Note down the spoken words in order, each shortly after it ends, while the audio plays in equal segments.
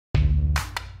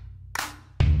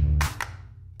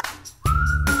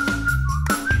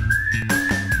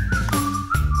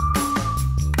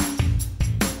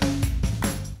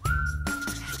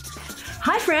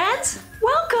friends.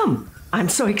 Welcome. I'm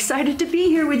so excited to be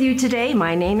here with you today.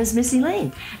 My name is Miss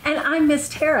Elaine. And I'm Miss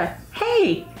Tara.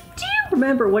 Hey, do you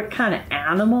remember what kind of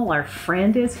animal our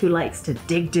friend is who likes to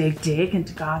dig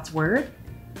into God's Word?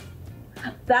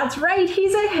 That's right,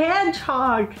 he's a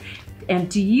hedgehog. And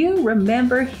do you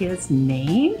remember his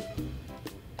name?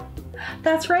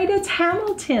 That's right, it's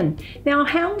Hamilton. Now,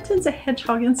 Hamilton's a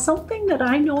hedgehog, and something that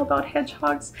I know about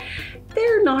hedgehogs,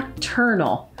 they're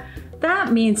nocturnal.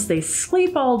 That means they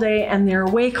sleep all day and they're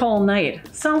awake all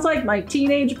night. Sounds like my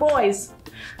teenage boys.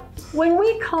 When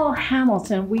we call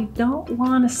Hamilton, we don't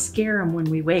want to scare him when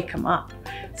we wake him up.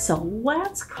 So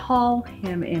let's call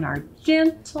him in our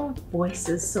gentle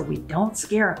voices so we don't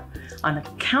scare him. On the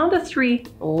count of 3,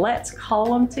 let's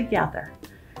call him together.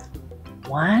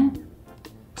 1,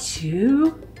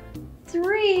 2,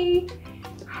 3.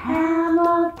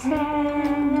 Hamilton.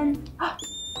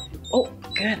 Oh,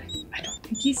 good. I don't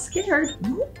think he's scared.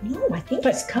 No, I think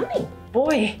he's coming.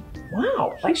 Boy,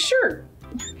 wow, I sure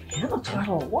got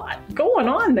a lot going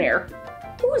on there.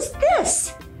 Who's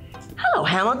this? Hello,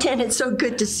 Hamilton. It's so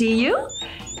good to see you.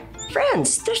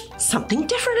 Friends, there's something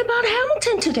different about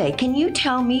Hamilton today. Can you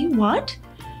tell me what?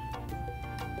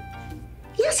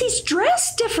 Yes, he's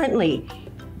dressed differently.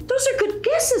 Those are good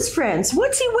guesses, friends.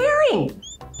 What's he wearing?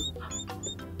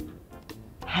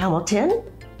 Hamilton,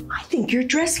 I think you're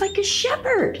dressed like a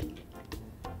shepherd.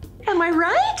 Am I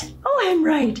right? Oh, I'm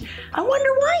right. I wonder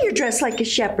why you're dressed like a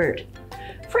shepherd.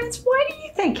 Friends, why do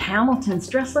you think Hamilton's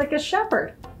dressed like a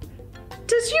shepherd?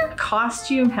 Does your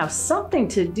costume have something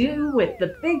to do with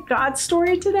the big God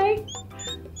story today?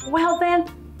 Well then,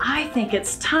 I think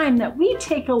it's time that we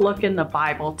take a look in the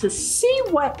Bible to see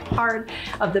what part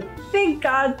of the big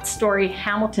God story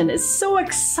Hamilton is so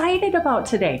excited about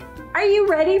today. Are you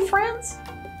ready, friends?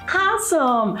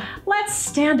 Awesome! Let's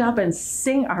stand up and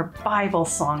sing our Bible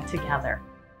song together.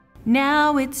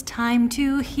 Now it's time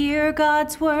to hear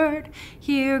God's word,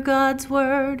 hear God's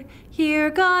word,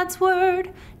 hear God's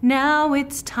word. Now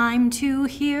it's time to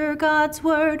hear God's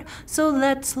word, so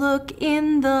let's look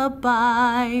in the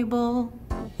Bible.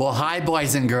 Well, hi,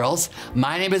 boys and girls.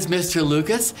 My name is Mr.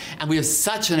 Lucas, and we have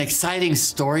such an exciting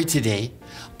story today.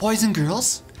 Boys and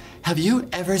girls, have you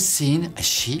ever seen a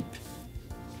sheep?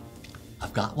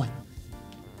 I've got one.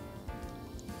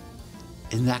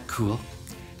 Isn't that cool?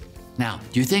 Now,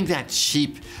 do you think that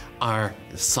sheep are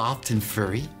soft and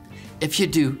furry? If you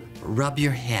do, rub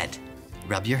your head,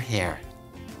 rub your hair.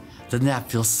 Doesn't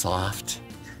that feel soft?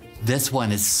 This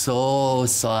one is so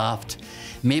soft.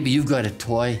 Maybe you've got a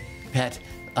toy pet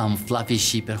fluffy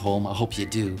sheep at home. I hope you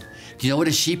do. Do you know what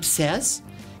a sheep says?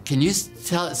 Can you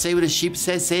say what a sheep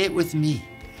says? Say it with me.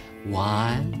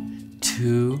 1,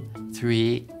 2,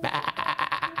 3.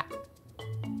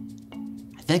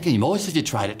 I think most of you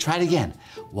tried it. Try it again.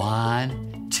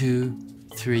 1, 2,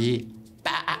 3.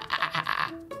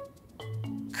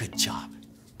 Good job.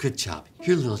 Good job.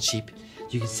 Here, little sheep.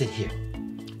 You can sit here.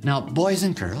 Now, boys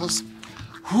and girls,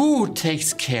 who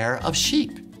takes care of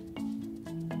sheep?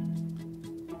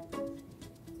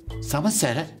 Someone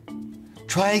said it.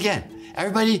 Try again.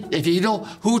 Everybody, if you know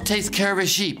who takes care of a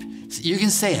sheep, you can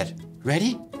say it.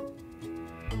 Ready?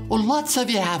 Well, lots of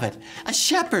you have it. A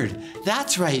shepherd.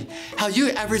 That's right. Have you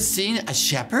ever seen a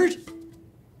shepherd?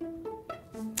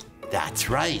 That's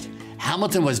right.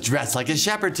 Hamilton was dressed like a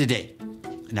shepherd today.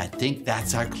 And I think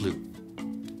that's our clue.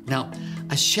 Now,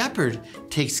 a shepherd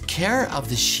takes care of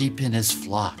the sheep in his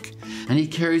flock. And he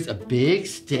carries a big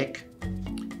stick.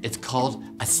 It's called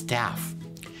a staff.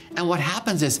 And what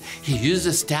happens is he uses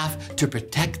a staff to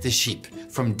protect the sheep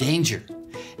from danger.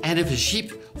 And if a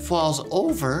sheep falls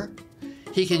over,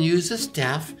 he can use the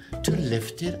staff to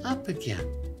lift it up again.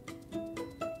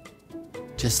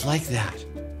 Just like that.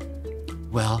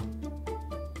 Well,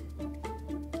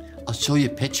 I'll show you a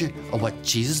picture of what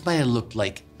Jesus might have looked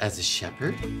like as a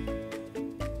shepherd.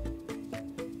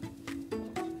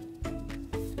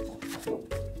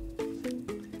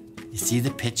 You see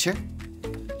the picture?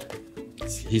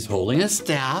 He's holding a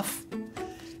staff.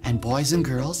 And boys and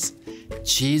girls,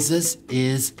 Jesus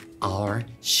is our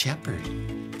shepherd.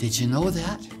 Did you know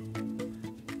that?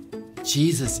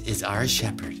 Jesus is our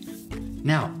shepherd.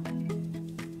 Now,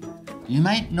 you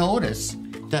might notice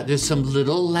that there's some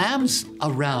little lambs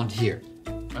around here.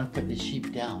 I'm gonna put the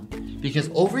sheep down because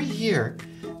over here,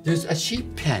 there's a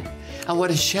sheep pen. And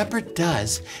what a shepherd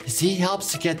does is he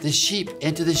helps to get the sheep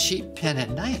into the sheep pen at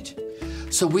night.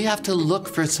 So we have to look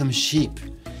for some sheep.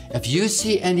 If you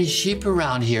see any sheep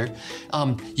around here,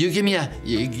 you give me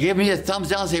a thumbs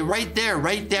down and say right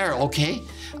there, okay?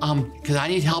 Because I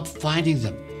need help finding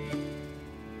them.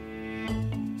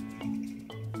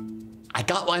 I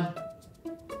got one.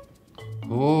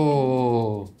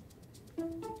 Oh.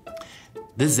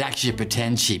 This is actually a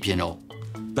pretend sheep, you know.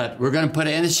 But we're gonna put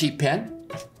it in the sheep pen.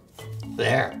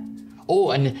 There.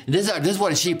 Oh, and this is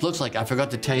what a sheep looks like. I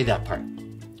forgot to tell you that part.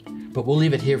 But we'll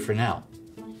leave it here for now.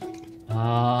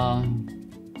 Oh!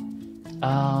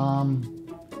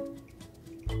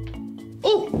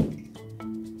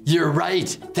 You're right.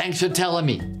 Thanks for telling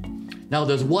me. Now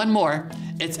there's one more.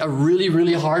 It's a really,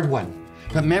 really hard one.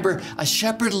 Remember, a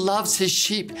shepherd loves his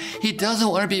sheep. He doesn't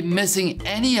want to be missing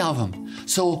any of them.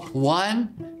 So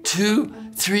 1, 2,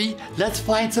 3, let's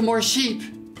find some more sheep.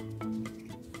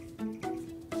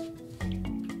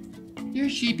 Here,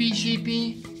 sheepy,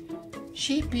 sheepy.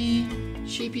 Sheepy,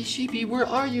 sheepy, sheepy. Where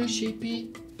are you,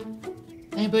 sheepy?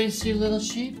 Anybody see a little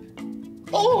sheep?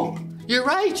 Oh, you're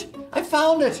right. I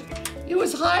found it. It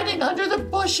was hiding under the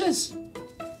bushes.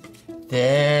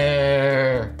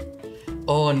 There.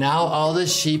 Oh, now all the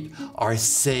sheep are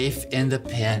safe in the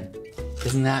pen.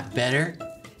 Isn't that better?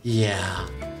 Yeah.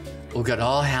 We'll get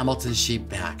all Hamilton's sheep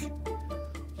back.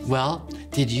 Well,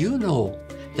 did you know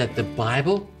that the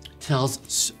Bible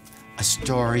tells a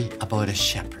story about a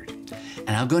shepherd?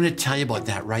 And I'm going to tell you about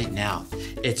that right now.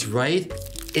 It's right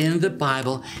in the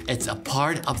Bible. It's a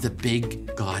part of the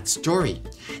big God story.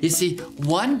 You see,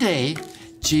 one day,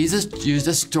 Jesus used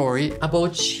a story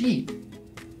about sheep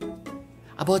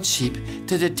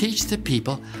to teach the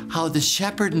people how the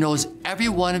shepherd knows every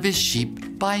one of his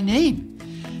sheep by name.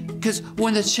 Because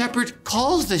when the shepherd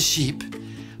calls the sheep,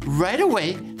 right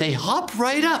away, they hop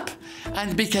right up.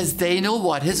 And because they know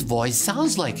what his voice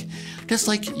sounds like. Just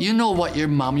like you know what your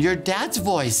mom, your dad's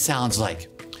voice sounds like.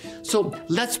 So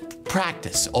let's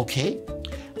practice, okay?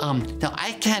 Now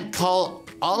I can't call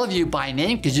all of you by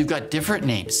name because you've got different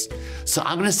names. So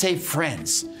I'm gonna say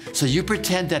friends. So you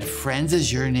pretend that friends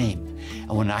is your name.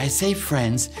 And when I say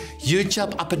friends, you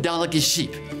jump up and down like a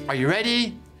sheep. Are you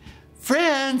ready?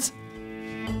 Friends.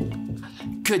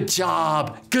 Good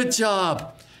job, good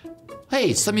job.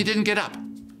 Hey, some of you didn't get up.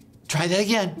 Try that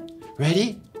again.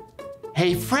 Ready?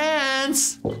 Hey,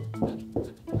 friends.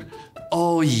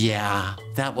 Oh yeah,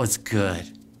 that was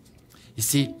good. You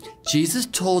see, Jesus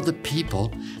told the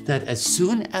people that as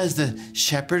soon as the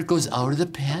shepherd goes out of the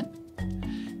pen,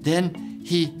 then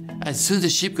as soon as the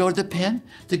sheep go to the pen,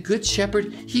 the good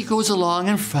shepherd, he goes along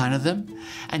in front of them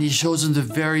and he shows them the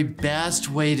very best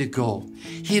way to go.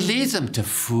 He leads them to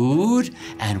food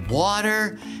and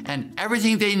water and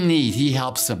everything they need. He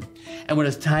helps them. And when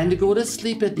it's time to go to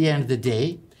sleep at the end of the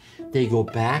day, they go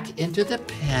back into the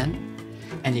pen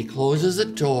and he closes the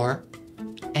door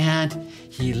and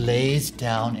he lays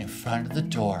down in front of the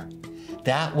door.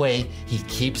 That way, he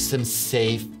keeps them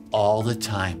safe all the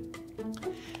time.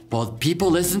 Well, people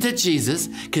listen to Jesus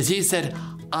because he said,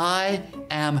 I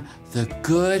am the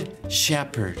good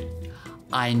shepherd.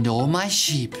 I know my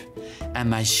sheep and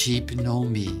my sheep know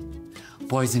me.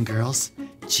 Boys and girls,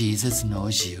 Jesus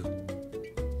knows you.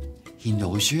 He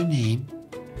knows your name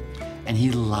and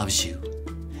he loves you.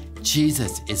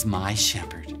 Jesus is my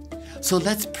shepherd. So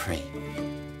let's pray.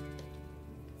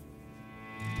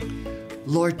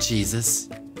 Lord Jesus,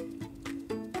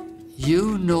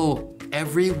 you know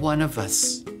every one of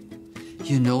us.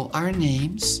 You know our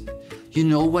names. You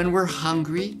know when we're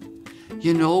hungry.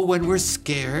 You know when we're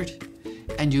scared.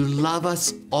 And you love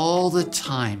us all the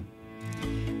time.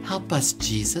 Help us,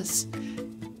 Jesus,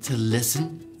 to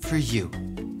listen for you.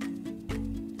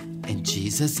 In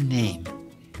Jesus' name,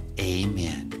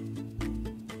 amen.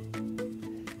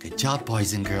 Good job,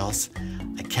 boys and girls.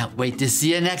 I can't wait to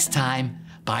see you next time.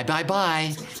 Bye, bye,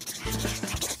 bye.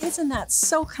 Isn't that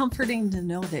so comforting to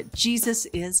know that Jesus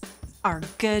is our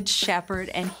good shepherd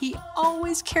and he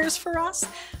always cares for us?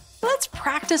 Let's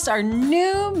practice our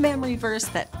new memory verse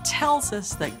that tells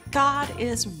us that God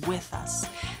is with us.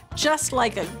 Just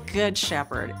like a good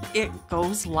shepherd, it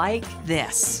goes like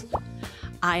this.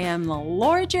 I am the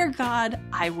Lord your God.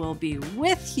 I will be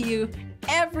with you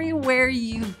everywhere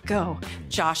you go.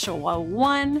 Joshua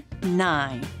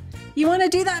 1:9. You want to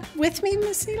do that with me,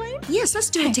 Miss Elaine? Yes, let's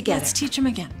do it together. Let's teach them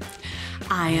again.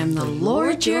 I am the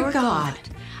Lord your God.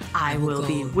 I will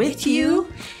be with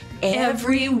you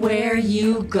everywhere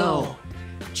you go.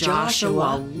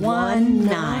 Joshua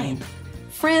 1:9.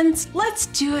 Friends, let's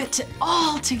do it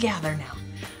all together now.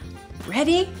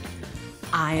 Ready?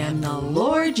 I am the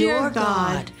Lord your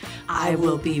God. I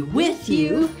will be with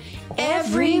you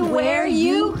everywhere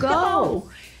you go.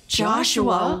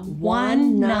 Joshua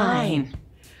 1:9.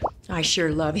 I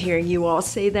sure love hearing you all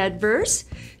say that verse.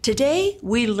 Today,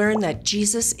 we learn that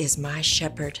Jesus is my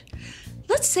shepherd.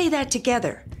 Let's say that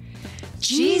together.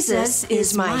 Jesus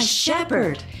is my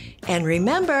shepherd. And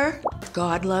remember,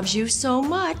 God loves you so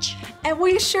much. And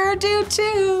we sure do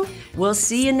too. We'll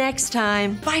see you next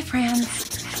time. Bye, friends.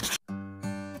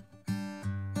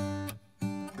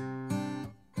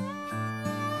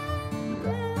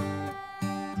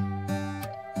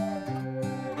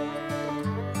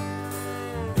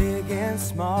 Big and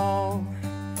small,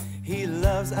 He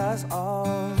loves us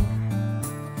all.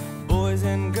 Boys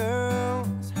and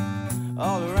girls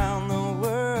all around the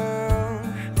world,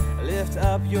 lift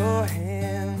up your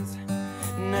hands.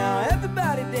 Now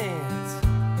everybody dance.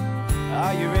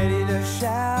 Are you ready to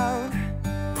shout?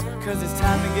 'Cause it's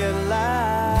time to get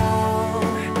loud.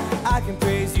 I can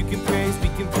praise, you can praise, we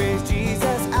can praise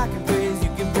Jesus. I can praise,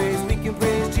 you can praise, we can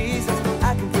praise Jesus.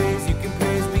 I can praise, you can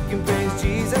praise, we can praise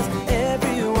Jesus.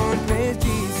 Everyone praise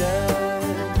Jesus.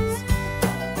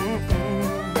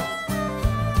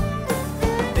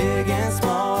 Big and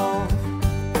small,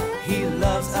 He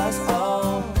loves us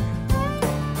all.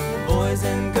 Boys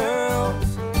and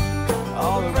girls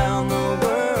all around the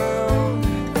world,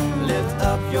 lift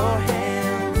up your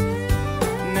hands.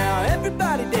 Now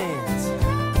everybody dance.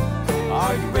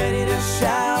 Are you ready to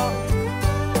shout?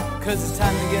 'Cause it's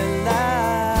time to get loud.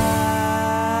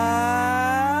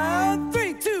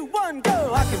 3, 2, 1, go!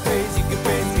 I can praise, you can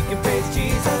praise, we can praise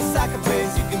Jesus. I can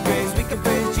praise, you can praise, we can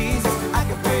praise Jesus. I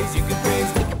can praise, you can praise,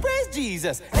 we can praise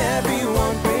Jesus.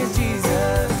 Everyone praise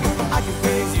Jesus. I can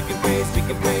praise, you can praise, we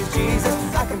can praise Jesus.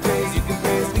 I can praise, you can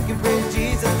praise, we can praise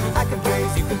Jesus. I can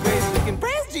praise, you can praise, we can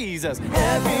praise Jesus.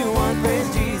 Everyone praise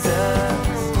Jesus.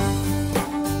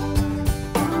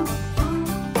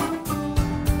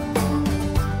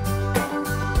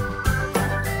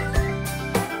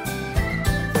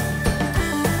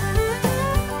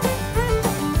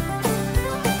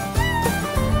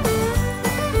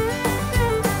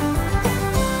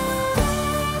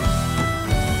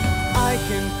 I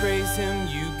can praise Him,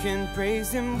 you can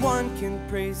praise Him. One can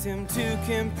praise Him, two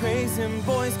can praise Him.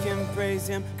 Boys can praise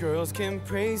Him, girls can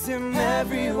praise Him.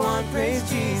 Everyone praise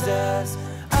Jesus.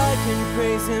 I can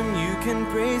praise Him, you can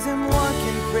praise Him. One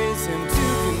can praise Him,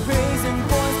 two can praise Him.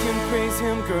 Boys can praise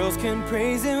Him, girls can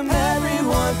praise Him.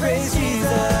 Everyone praise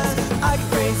Jesus. I can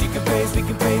praise, you can praise, we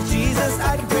can praise Jesus.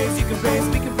 I can praise, you can praise,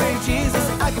 we can praise Jesus.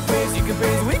 I can praise, you can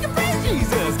praise, we can praise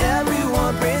Jesus.